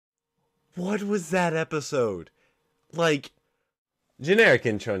What was that episode? Like, generic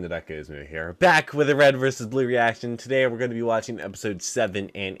intro into theduckgoesmoo here. Back with a red versus blue reaction. Today we're going to be watching episodes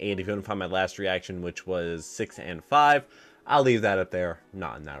 7 and 8. If you want to find my last reaction, which was 6 and 5, I'll leave that up there.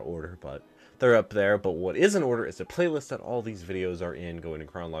 Not in that order, but they're up there. But what is in order is the playlist that all these videos are in, going in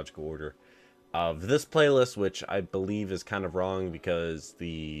chronological order of this playlist, which I believe is kind of wrong because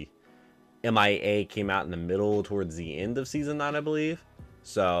the MIA came out in the middle towards the end of season 9, I believe.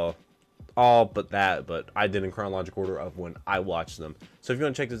 So all but that, but I did in chronological order of when I watched them. So if you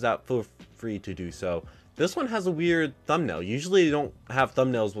want to check this out, feel free to do so. This one has a weird thumbnail. Usually they don't have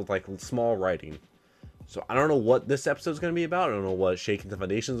thumbnails with like small writing. So I don't know what this episode is going to be about. I don't know what Shaking the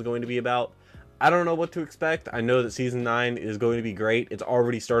Foundation is going to be about. I don't know what to expect. I know that season 9 is going to be great. It's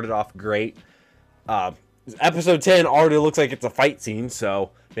already started off great. Episode 10 already looks like it's a fight scene,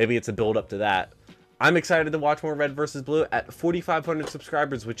 so maybe it's a build up to that. I'm excited to watch more Red versus Blue at 4,500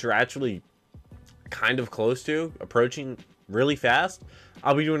 subscribers, which are actually kind of close to, approaching really fast.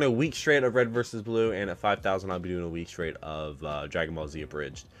 I'll be doing a week straight of Red versus Blue, and at 5,000 I'll be doing a week straight of Dragon Ball Z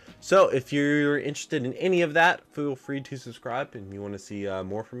Abridged. So if you're interested in any of that, feel free to subscribe, and you want to see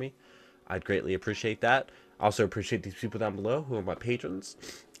more from me, I'd greatly appreciate that. I also appreciate these people down below who are my patrons.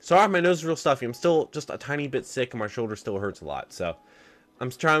 Sorry, my nose is real stuffy. I'm still just a tiny bit sick, and my shoulder still hurts a lot. So I'm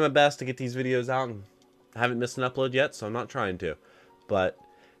trying my best to get these videos out, and I haven't missed an upload yet, so I'm not trying to. But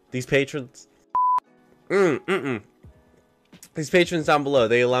these patrons, these patrons down below,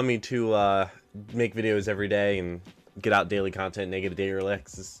 they allow me to make videos every day and get out daily content, negative daily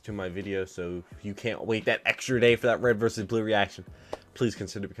access to my videos. So if you can't wait that extra day for that Red versus Blue reaction, please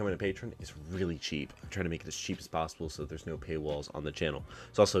consider becoming a patron. It's really cheap. I'm trying to make it as cheap as possible so there's no paywalls on the channel.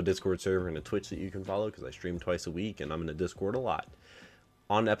 There's also a Discord server and a Twitch that you can follow because I stream twice a week and I'm in a Discord a lot.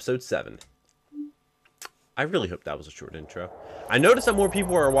 On episode 7. I really hope that was a short intro. I noticed that more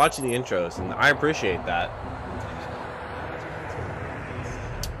people are watching the intros, and I appreciate that.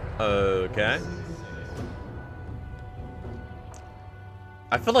 Okay.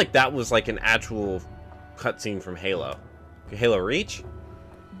 I feel like that was like an actual cutscene from Halo. Halo Reach?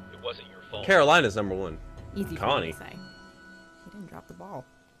 It wasn't your fault. Carolina's #1. Easy Connie. for me to say. He didn't drop the ball.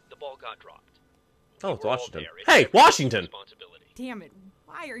 The ball got dropped. Oh, it's We were all Washington. there. It's Hey, everyone's Washington! responsibility. Damn it.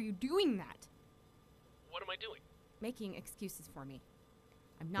 Why are you doing that? What am I doing? Making excuses for me.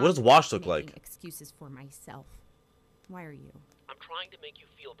 I'm not What does Wash look making like? excuses for myself. Why are you? I'm trying to make you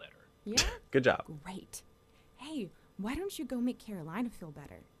feel better. Yeah? Good job. Great. Hey, why don't you go make Carolina feel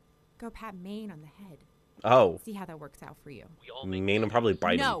better? Go pat Maine on the head. Oh, See how that works out for you. We all make Maine will probably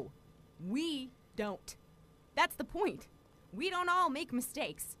bite him. No, we don't. That's the point. We don't all make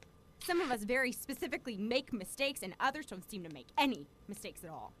mistakes. Some of us very specifically make mistakes, and others don't seem to make any mistakes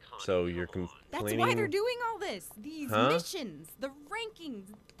at all. Connie, So you're come on. complaining? That's why they're doing all this. These Huh? missions, the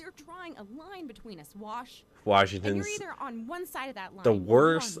rankings. They're drawing a line between us, Wash. And Washington's you're either on one side of that line. the or you're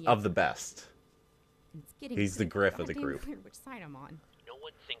worst on the of the other. best. And it's getting He's the pretty Griff of the goddamn group. clear which side I'm on. No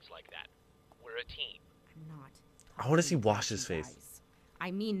one thinks like that. We're a team. I'm not. I wanna see talking about Wash's you face. guys.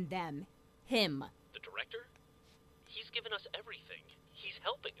 I mean them. Him. The director? He's given us everything. He's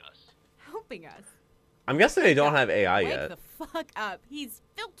helping us. Helping us. I'm guessing they don't have AI Wake yet. the fuck up. He's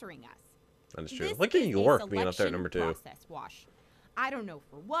filtering us. That is true. This Look at is a York being up there at selection #2. process, Wash. I don't know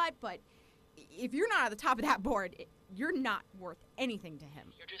for what, but if you're not at the top of that board, you're not worth anything to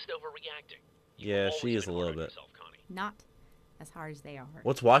him. You're just overreacting. Yeah, You've she always is been a little hard on bit. yourself, Connie. Not as hard as they are.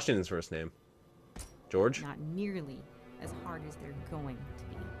 What's Washington's first name? George? Not nearly as hard as they're going to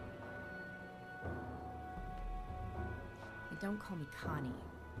be. And don't call me Connie.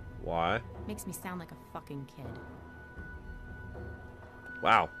 Why? Makes me sound like a fucking kid.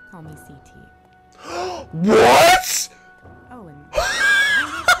 Wow. Call me CT. What? Oh, and what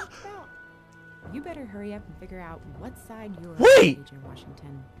am I talking about? You better hurry up and figure out what side you're on, Wait! Agent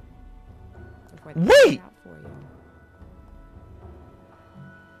Washington. Before they Wait! find it out for you.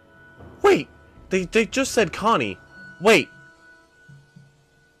 Wait. They just said Connie. Wait.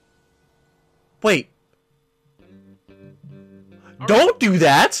 Wait. Don't do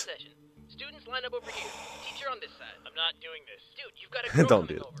that! Session. Students line up over here. Teacher on this side. I'm not doing this. Dude, you've got a girl Don't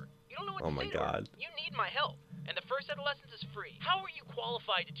coming do it. over. You don't know what Oh to my say to her. God. You need my help. And the first set of lessons is free. How are you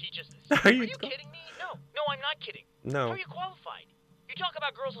qualified to teach us this? Are Are you you kidding me? No. No, I'm not kidding. How No. are you qualified? You talk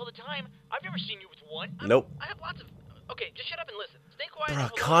about girls all the time. I've never seen you with one. Nope. I have lots of... Okay, just shut up and listen. Stay quiet Bruh,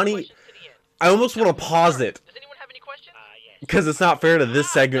 and hold Connie- on to questions to the end. I almost want to pause it. Does anyone have any questions? Yes. Because it's not fair to this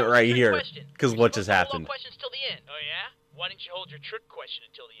segment that was a right trick here. question. Because You're what just supposed to hold happened. all questions till the end. Oh, yeah? Why didn't you hold your trick question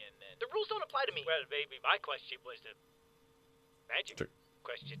until the end, then? The rules don't apply to me. Well, maybe my question was the magic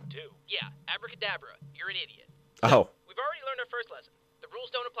question, too. Yeah, abracadabra. You're an idiot. Oh. We've already learned our first lesson. The rules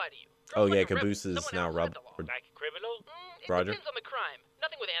don't apply to you. Oh, Girls yeah, like a rebel, Caboose is someone now outside the law. Like a criminal? It Roger. depends on the crime.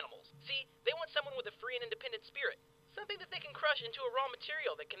 Nothing with animals. See, they want someone with a free and independent spirit. Something that they can crush into a raw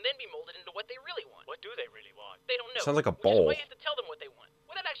material that can then be molded into what they really want. What do they really want? They don't know. Sounds like a Which is bowl. why you have to tell them what they want,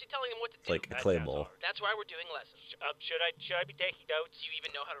 without actually telling them what to do. Like a That clay sounds bowl. hard. That's why we're doing lessons. Should I be taking notes? Do you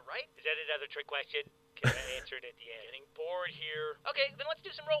even know how to write? Is that another trick question? Can I answer it at the end? Getting bored here. Okay, then let's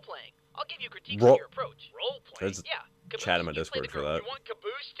do some role playing. I'll give you critiques Role- on your approach. Role play? There's Yeah. Caboose, chat in my you play Discord the for girl. that. You want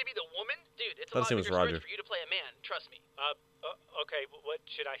Caboose to be the woman? Dude, it's a Thought his lot name bigger was Roger. stretch for you to play a man. Trust me. Okay, what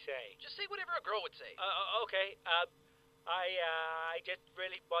should I say? Just say whatever a girl would say. Okay, I just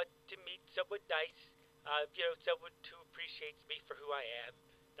really want to meet someone nice. Someone who appreciates me for who I am.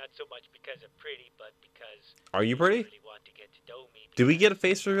 Not so much because I'm pretty, but because Are you I pretty? really want to get to know me. Did we get a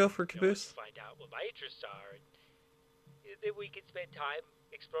because, face reveal for Caboose? Find out what my interests are. And then we can spend time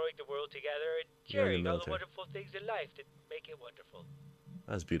exploring the world together and You're in the sharing all the military. wonderful things in life that make it wonderful.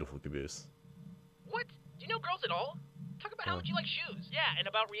 That's beautiful, Caboose. What? Do you know girls at all? Talk about how Oh. much you like shoes. Yeah, and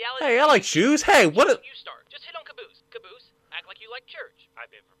about reality. Hey, I like shoes. Hey, what? You start. Just hit on Caboose. Caboose, act like you like church. I've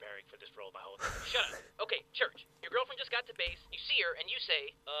been preparing for this role my whole life. Shut up. Okay, church. Your girlfriend just got to base. You see her and you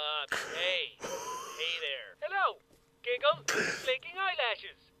say, Hey there. Hello, Giggle, blinking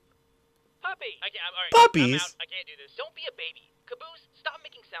eyelashes. Puppy. all right, Puppies? I'm out. I can't do this. Don't be a baby. Caboose, stop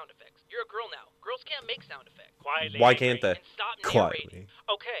making sound effects. You're a girl now. Girls can't make sound effects. Quietly. Why angry. can't they? And stop Quietly. narrating.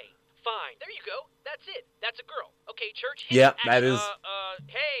 Okay, fine. There you go. That's it. That's a girl. Okay, church. Yeah, hit that action. is-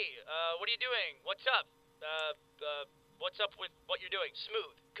 Hey, what are you doing? What's up? What's up with what you're doing?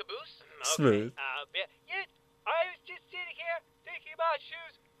 Smooth. Caboose? Smooth. Yeah, I was just sitting here thinking about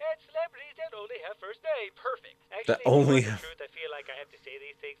shoes and celebrities that only have first names. Perfect. Actually, only to tell have- the truth, I feel like I have to say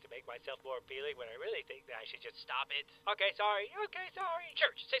these things to make myself more appealing when I really think that I should just Stop it. Okay, sorry. Okay, sorry.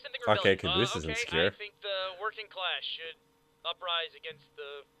 Church, say something Okay, rebellious. Caboose is insecure. I think the working class should uprise against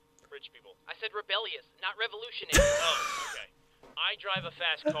the rich people. I said rebellious, not revolutionary. Oh, okay. I drive a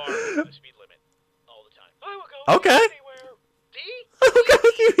fast car with the speed limit all the time. I will go Okay. anywhere. See? I'll go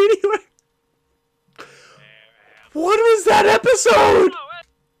with you anyway. What was that episode? Oh,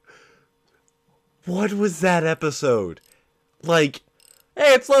 What was that episode? Like,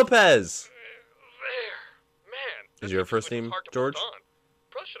 hey, it's Lopez. there. Man. Is this your switch first was name hard to George? bolt on.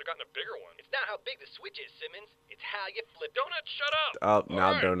 Probably should have gotten a bigger one. It's not how big the switch is, Simmons. It's how you flip. Donut, shut up. Oh,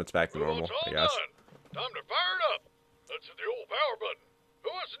 now Alright, Donut's back to well, normal, it's all I guess. done. Time to fire it up. Let's hit the old power button. Who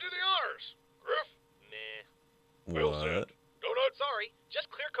wants to do the honors? Griff? Nah. Well What? said. Donut? Sorry, just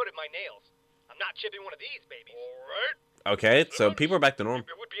clear coated my nails. I'm not chipping one of these babies. All right. Okay, so people are back to normal.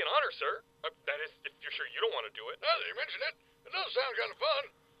 It would be an honor, sir. That is, if you're sure you don't want to do it. Now that you mention it, it does sound kind of fun.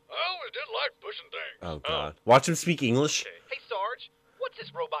 I always did like pushing things. Oh, God. Watch him speak English. Hey, Sarge, what's this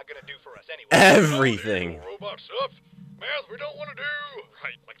robot gonna do for us anyway? Everything. Oh, robot stuff. Math we don't want to do.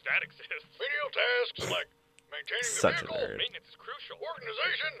 Right, like that exists. Menial tasks like maintaining the Such a vehicle. nerd. Maintenance is crucial.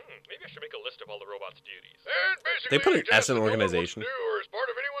 Organization. Maybe I should make a list of all the robot's duties. And basically, They put an any task S in that no one wants organization. to do or as part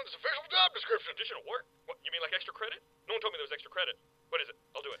of anyone's official job description. Additional work? What, you mean like extra credit? No one told me there was extra credit. What is it?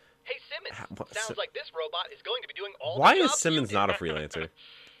 I'll do it. Hey, Simmons. What- Sounds like this robot is going to be doing all Why the is jobs Simmons you not a did. freelancer?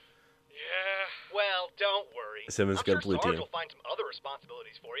 Yeah. Well, don't worry. Simmons I'm got a sure blue Sarge team. will find some other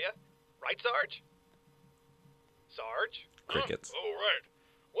responsibilities for you. Right, Sarge? Sarge? Crickets. Oh, right.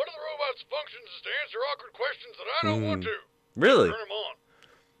 One of the robot's functions is to answer awkward questions that I don't want to. Really? Turn him on.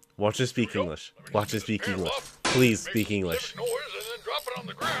 Watch him speak Here we go. English. Let me Watch him just speak hands English. off. Please Make speak some English. specific noise and then drop it on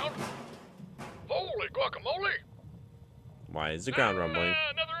the ground. Holy guacamole! Why is the ground rumbling?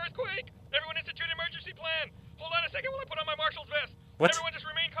 Another earthquake! Everyone institute an emergency plan! Hold on a second while I put on my marshal's vest. What? Everyone just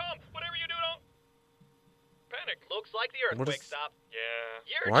remain calm. Whatever you do, don't panic. Looks like the What earthquake is- stopped.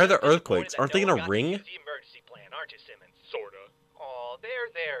 Yeah. Why are there earthquakes? Aren't they gonna ring? The emergency plan, aren't you, Simmons? Sorta. Oh,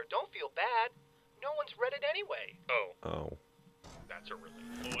 there. Don't feel bad. No one's read it anyway. Oh, Oh. that's a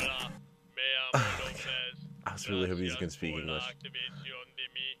relief. Hola, me Oh amo my Lopez. I was really hoping he can speak English. Activación de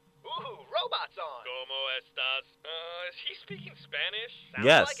mi. Ooh, robots on. ¿Cómo estás? Is he speaking Spanish? Sounds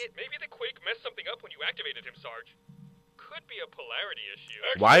Yes. like it. Maybe the quake messed something up when you activated him, Sarge. Could be a polarity issue.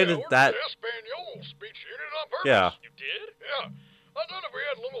 Actually, Why I did ordered that- the Espanol speech unit on purpose. Yeah. You did? Yeah. I thought if we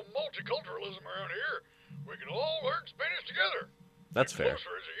had a little multiculturalism around here, we could all learn Spanish together. That's Get fair.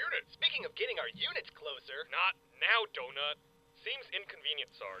 Closer as a unit. Speaking of getting our units closer. Not now, Donut. Seems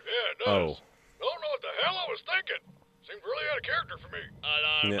inconvenient, Sarge. Yeah, it does. Oh. Don't know what the hell I was thinking. Seemed really out of character for me.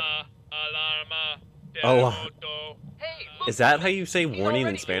 Alarma, alarma, Ala- terremoto. Hey, look, Is that how you say he's warning in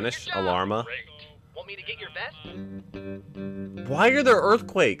already doing your Spanish? job. Alarma? Great. Want me to get your vest? Why are there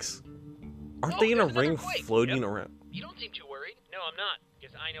earthquakes? Aren't Oh, they in a there's another ring quake. floating Yep. around? You don't seem too worried. No, I'm not,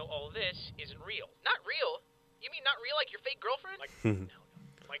 because I know all this isn't real. Not real? You mean not real like your fake girlfriend? Like, no,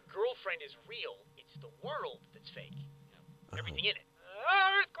 world that's fake. You know, everything in it.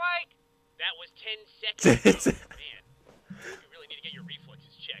 Earthquake! That was 10 seconds ago. Man, you really need to get your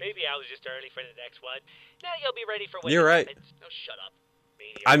reflexes checked. Maybe I was just early for the next one. Now you'll be ready for when You're it right. happens. No, shut up.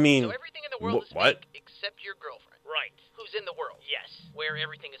 Meteor. I mean, So everything in the world is what? fake except your girlfriend, Right. who's in the world, Yes. where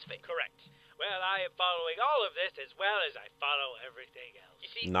everything is fake. Correct. Well, I am following all of this as well as I follow everything else. You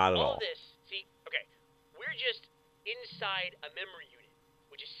see, Not at all all. this, okay, we're just inside a memory unit,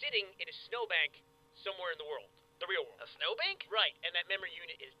 which is sitting in a snowbank somewhere in the world, the real world. A snowbank? Right, and that memory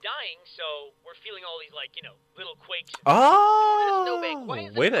unit is dying, so we're feeling all these, like, you know, little quakes. Oh, snowbank. Why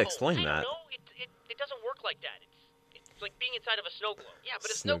is it way to cold? explain I that. don't know, it doesn't work like that. It's like being inside of a snow globe. Yeah, but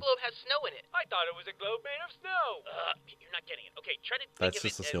a Snow- snow globe has snow in it. I thought it was a globe made of snow. You're not getting it. Okay, try to think That's of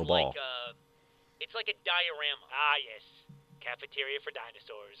just it a as snowball. like, it's like a diorama. Ah, yes. Cafeteria for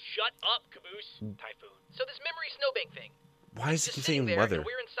dinosaurs. Shut up, Caboose. Typhoon. So this memory snowbank thing, Why is just he sitting saying there, weather? and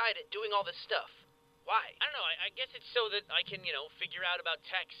we're inside it doing all this stuff. Why? I don't know, I guess it's so that I can, you know, figure out about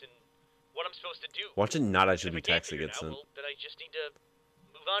text and what I'm supposed to do. Watch it not And actually if be I can't text that figure it gets out, sent. well, then I just need to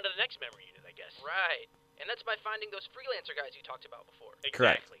move on to the next memory unit, I guess. Right. And that's by finding those freelancer guys you talked about before.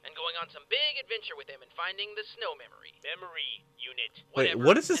 Correct. Exactly. And going on some big adventure with them and finding the snow memory. Memory unit. Wait, Whatever,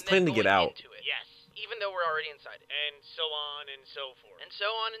 what is his and plan then to get going out? into it, Yes. even though we're already inside it. And so on and so forth. And so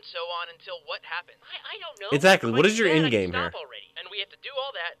on and so on until what happens. I don't know. Exactly, If what I is do your that, end I can game stop here? already. And we have to do all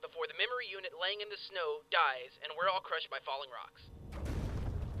that before the memory unit laying in the snow dies and we're all crushed by falling rocks.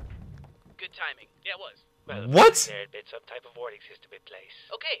 Good timing. Yeah, it was. Well, What? there had been some type of warning system in place.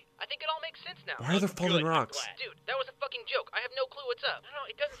 Okay, I think it all makes sense now. Why are there falling Good, I'm rocks? glad. Dude, that was a fucking joke. I have no clue what's up. I don't know,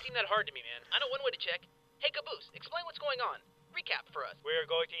 it doesn't seem that hard to me, man. I know one way to check. Hey, Caboose, explain what's going on. Recap for us. We're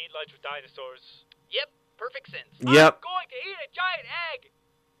going to eat lunch with dinosaurs. Yep, perfect sense. Yep. I'm going to eat a giant egg!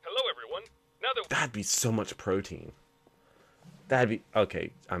 Hello, everyone. Now that That'd be so much protein. That'd be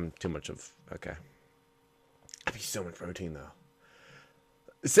okay. I'm too much of okay. That'd be so much protein though.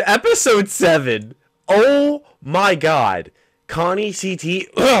 So episode 7. Oh my God, Connie CT.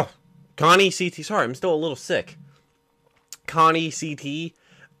 Ugh! Connie CT. Sorry, I'm still a little sick. Connie CT.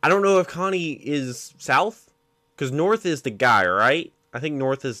 I don't know if Connie is south, because North is the guy, right? I think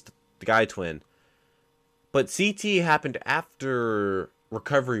North is the guy twin. But CT happened after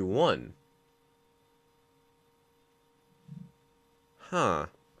Recovery 1. Huh.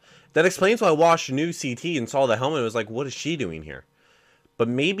 That explains why Wash knew CT and saw the helmet and was like, what is she doing here? But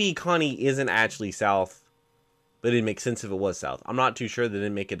maybe Connie isn't actually south. But it didn't make sense if it was south. I'm not too sure. They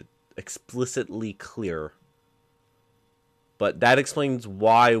didn't make it explicitly clear. But that explains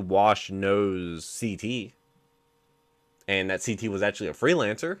why Wash knows CT. And that CT was actually a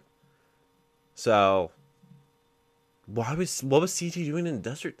freelancer. So what was CT doing in the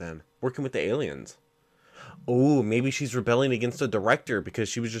desert then? Working with the aliens. Oh, maybe she's rebelling against the director because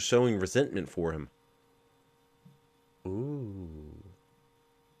she was just showing resentment for him.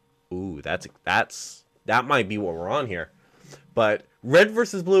 Ooh, that might be what we're on here. But Red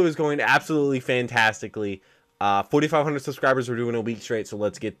versus Blue is going absolutely fantastically. 4,500 subscribers. We're doing a week straight, so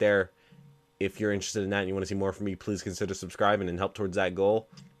let's get there. If you're interested in that and you want to see more from me, please consider subscribing and help towards that goal.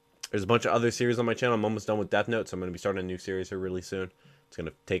 There's a bunch of other series on my channel. I'm almost done with Death Note, so I'm going to be starting a new series here really soon. It's going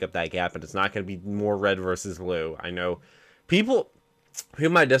to take up that gap, and it's not going to be more Red versus Blue. I know people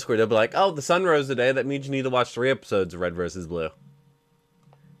in my Discord, they'll be like, oh, the sun rose today. That means you need to watch 3 episodes of Red versus Blue.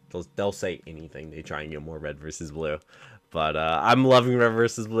 They'll say anything. They try and get more Red versus Blue. But I'm loving Red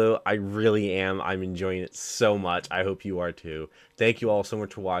versus Blue. I really am. I'm enjoying it so much. I hope you are too. Thank you all so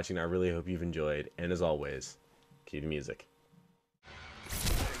much for watching. I really hope you've enjoyed. And as always, cue the music.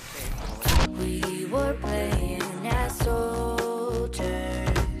 We were playing as soldiers,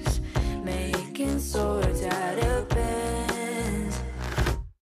 making swords out of